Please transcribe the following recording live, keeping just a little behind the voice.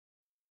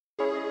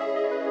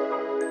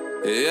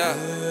Yeah,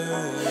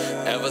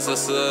 ever so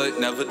slight,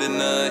 never the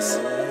nice.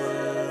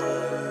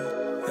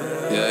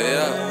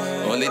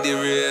 Yeah, only the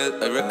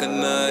real I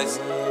recognize.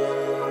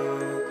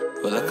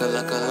 But like,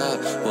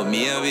 but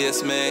me and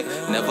VS mate,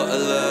 never a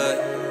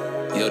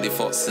lie. Yo, the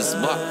fox is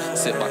back,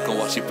 sit back and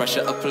watch the pressure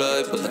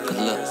apply. But look,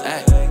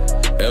 hey.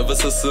 Ever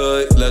so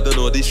slight, let them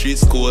know the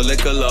streets cool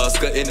like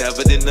Alaska, it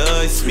never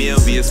denies. Me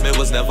and VS man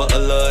was never a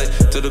lie.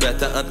 To the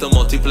better and to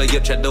multiply your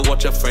check to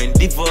watch a friend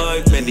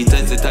divide. Many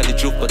times they tell the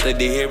truth but they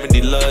hearing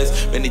the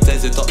lies. Many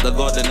times they talk the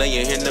God and now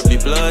you hear the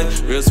reply.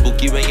 Real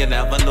spooky when you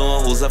never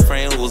know who's a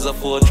friend, who's a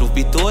foe. Truth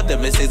be told, the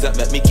message that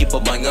make me keep a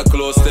banger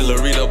close. Still a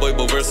read a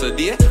Bible verse a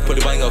day.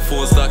 Put the banger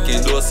phone stuck in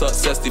door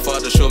success. The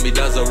father show me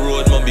there's a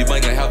road, mommy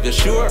banger have you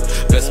sure.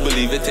 Best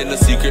believe it in the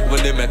secret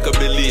when they make a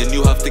billion.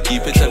 You have to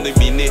keep it and they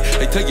mean it.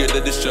 I tell you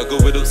that they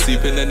struggle without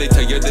sleeping, and they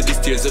tell you that these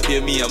tears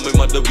appear me and my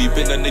mother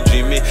weeping, and they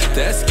dream me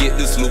to escape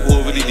this loop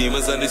over the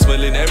demons, and they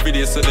smiling every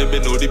day so they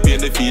know the pain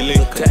they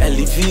feeling. To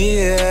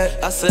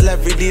elevate, I sell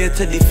every day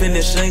to the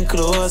finish line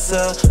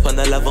closer. When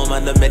I love them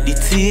and I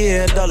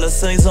meditate, dollar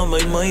signs on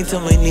my mind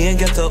till my name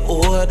get to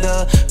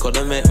order. Cause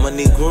I make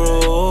money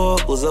grow,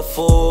 who's a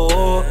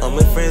foe, and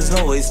my friends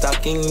know I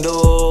stocking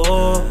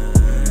door.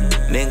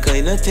 Them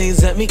kind of things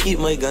that me keep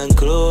my gun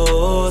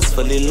close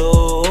for the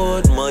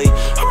Lord. My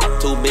heart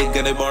too big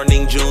and a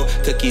burning June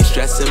to keep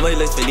stressing my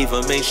life and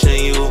even mention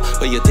you.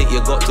 But you think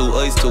you got 2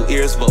 eyes, 2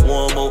 ears, but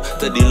one mouth.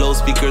 To the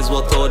loudspeakers,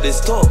 what all this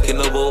talking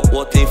about?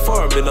 What they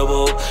farming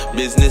about?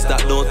 Business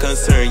that don't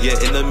concern you.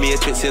 In the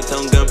matrix, your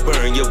tongue gon'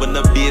 burn you. When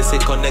the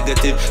basic or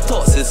negative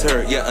thoughts is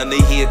hurt, yeah, and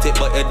they hate it,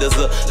 but it does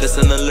a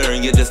listen and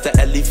learn. You just to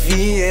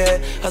elevate.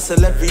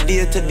 Hustle every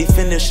day to the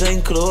finish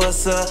line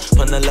closer.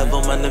 When I love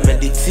them and I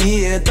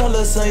meditate,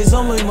 signs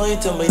on my mind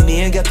till my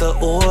name get to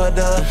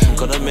order.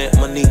 Cause I make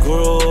money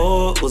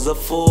grow, was a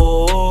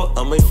fool,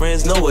 and my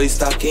friends know I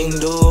stocking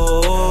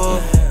door.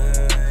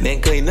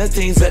 Them kind of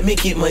things let me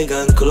keep my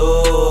gun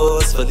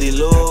close for the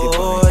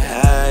Lord.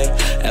 Hey,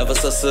 ever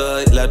so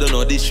slight, let them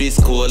know the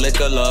streets cool like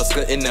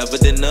Alaska, it never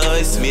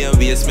denies. Me and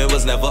VS man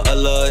was never a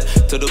lie.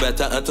 To do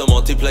better and to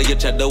multiply your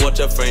chat to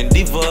watch a friend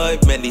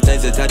divide. Many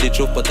times they tell the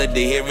truth but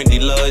they hearing the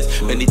lies.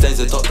 Many times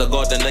they talk to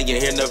God and now you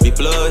hear no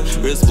reply.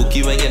 Real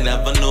spooky when you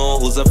never know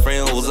who's a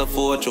friend, who's a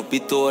foe. Truth be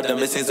told, the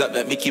message that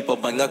let me keep a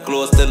banger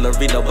close. Still I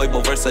read a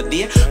Bible verse a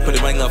day. Put the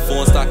banger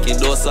phone stocking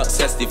door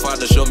success. The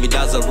father show me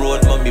there's a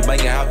road, mommy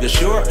banger have you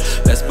sure.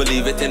 Best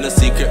believe it in the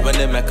secret when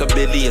they make a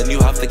billion. You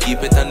have to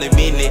keep it and they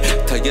mean it.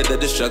 Tell you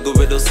that they struggle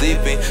without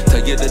sleeping.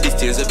 Tell you that these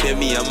tears appear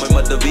me and my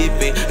mother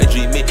weeping. I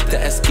dream it to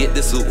escape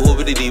this loop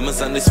over the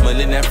demons, and they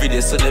smiling every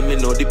day so let me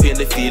know the pain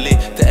they feeling.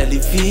 To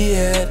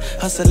elevate,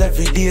 hustle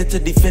every day to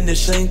the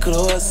finish line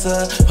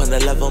closer. When I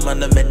love them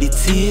and I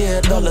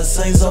meditate, dollar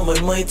signs on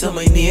my mind till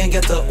my name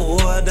get to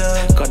order.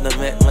 Cause I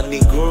make money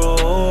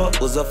grow,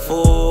 was a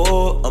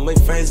fool, and my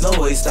friends know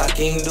I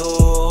stocking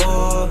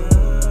door.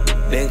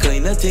 Them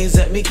kind of things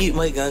that me keep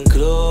my gun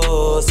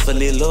close for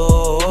the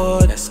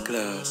Lord. That's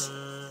close.